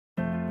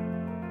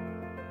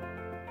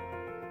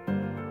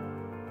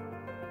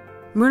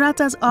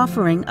Murata's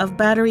offering of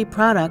battery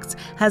products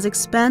has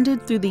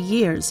expanded through the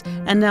years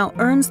and now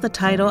earns the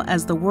title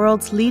as the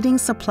world's leading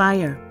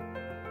supplier.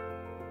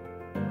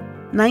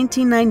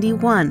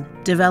 1991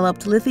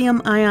 developed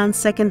lithium-ion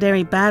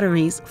secondary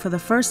batteries for the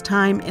first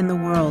time in the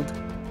world.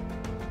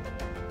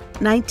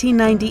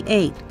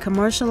 1998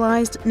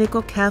 commercialized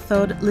nickel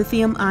cathode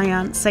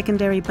lithium-ion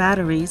secondary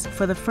batteries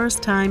for the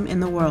first time in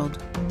the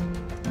world.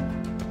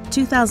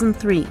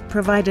 2003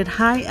 provided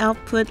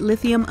high-output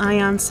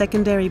lithium-ion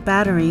secondary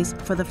batteries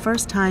for the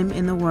first time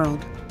in the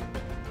world.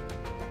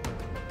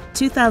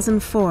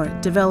 2004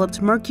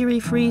 developed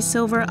mercury-free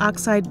silver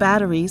oxide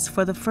batteries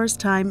for the first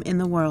time in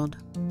the world.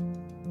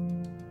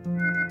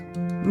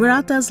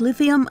 Murata's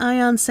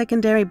lithium-ion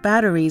secondary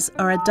batteries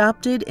are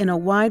adopted in a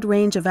wide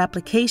range of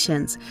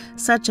applications,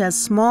 such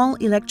as small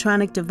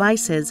electronic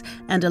devices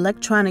and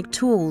electronic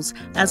tools,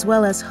 as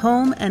well as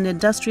home and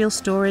industrial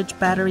storage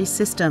battery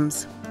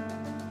systems.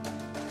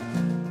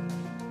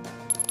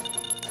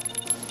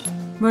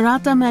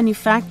 Murata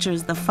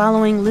manufactures the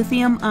following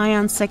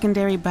lithium-ion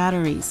secondary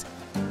batteries: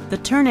 the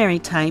ternary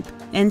type,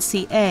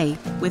 NCA,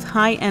 with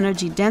high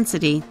energy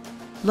density,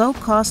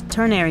 low-cost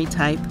ternary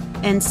type,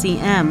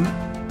 NCM,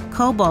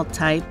 cobalt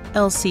type,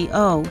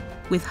 LCO,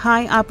 with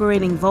high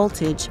operating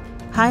voltage,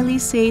 highly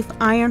safe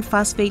iron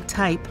phosphate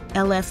type,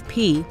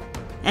 LFP,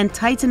 and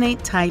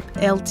titanate type,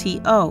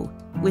 LTO,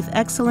 with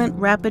excellent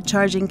rapid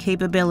charging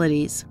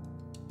capabilities.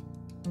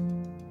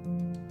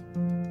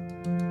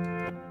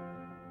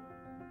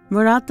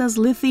 Murata's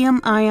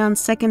lithium-ion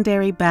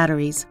secondary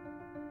batteries.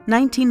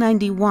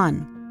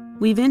 1991.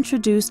 We've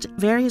introduced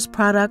various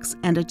products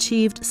and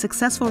achieved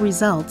successful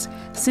results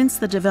since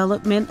the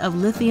development of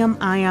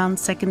lithium-ion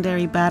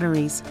secondary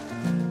batteries.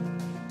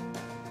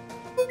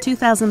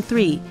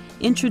 2003.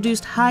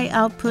 Introduced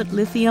high-output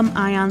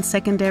lithium-ion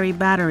secondary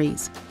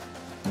batteries.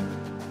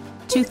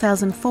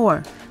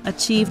 2004.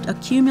 Achieved a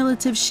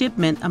cumulative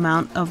shipment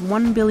amount of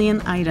 1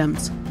 billion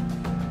items.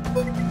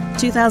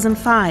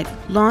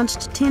 2005,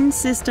 launched tin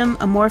system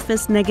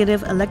amorphous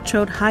negative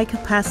electrode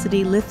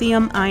high-capacity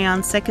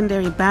lithium-ion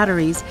secondary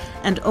batteries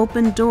and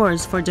opened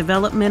doors for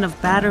development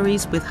of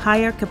batteries with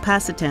higher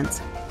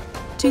capacitance.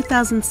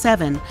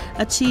 2007,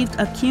 achieved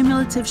a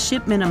cumulative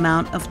shipment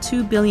amount of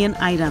 2 billion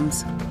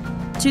items.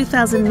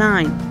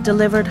 2009,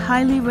 delivered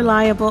highly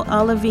reliable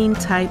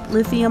olivine-type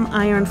lithium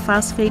iron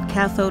phosphate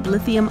cathode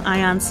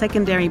lithium-ion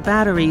secondary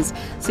batteries,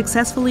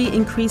 successfully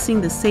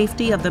increasing the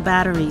safety of the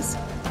batteries.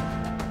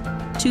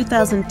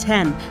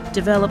 2010,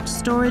 developed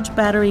storage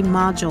battery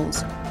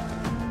modules.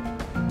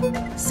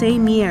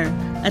 Same year,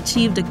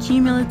 achieved a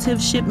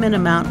cumulative shipment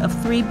amount of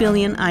 3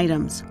 billion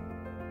items.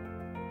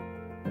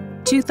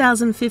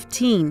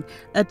 2015,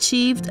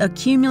 achieved a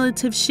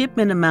cumulative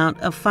shipment amount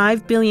of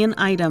 5 billion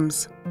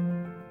items.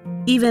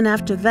 Even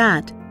after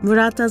that,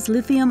 Murata's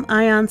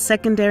lithium-ion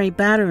secondary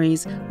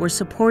batteries were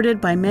supported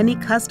by many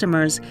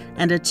customers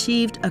and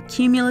achieved a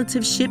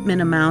cumulative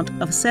shipment amount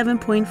of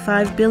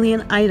 7.5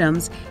 billion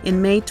items in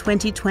May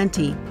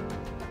 2020.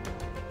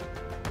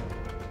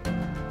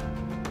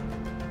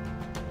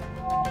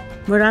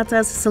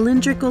 Murata's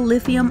cylindrical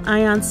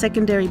lithium-ion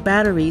secondary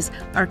batteries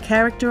are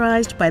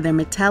characterized by their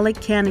metallic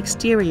can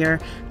exterior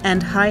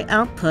and high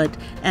output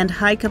and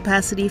high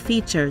capacity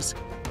features.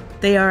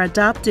 They are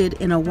adopted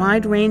in a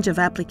wide range of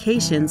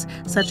applications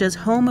such as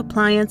home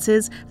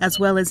appliances as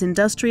well as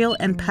industrial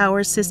and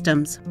power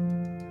systems.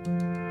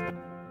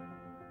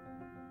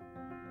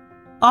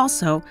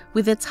 Also,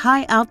 with its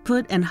high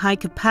output and high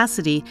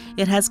capacity,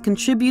 it has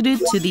contributed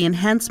to the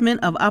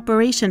enhancement of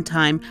operation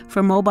time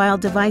for mobile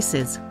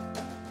devices.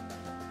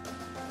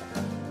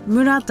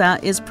 Murata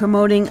is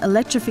promoting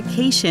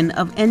electrification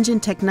of engine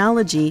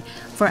technology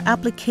for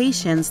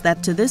applications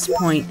that to this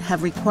point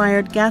have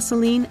required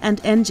gasoline and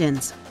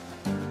engines.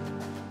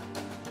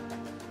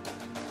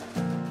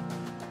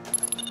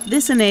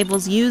 This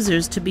enables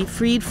users to be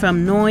freed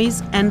from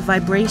noise and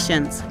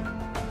vibrations.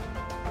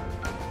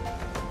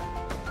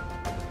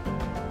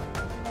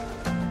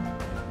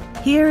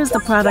 Here is the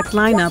product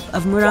lineup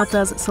of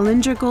Murata's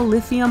cylindrical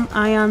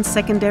lithium-ion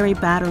secondary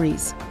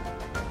batteries.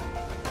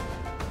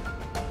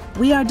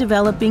 We are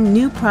developing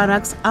new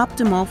products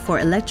optimal for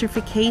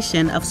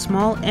electrification of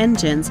small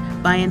engines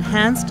by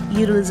enhanced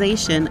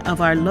utilization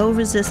of our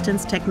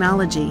low-resistance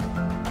technology.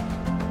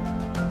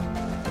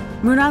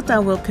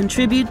 Murata will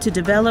contribute to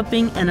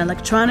developing an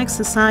electronic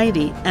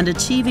society and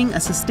achieving a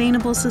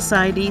sustainable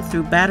society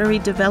through battery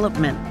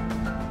development.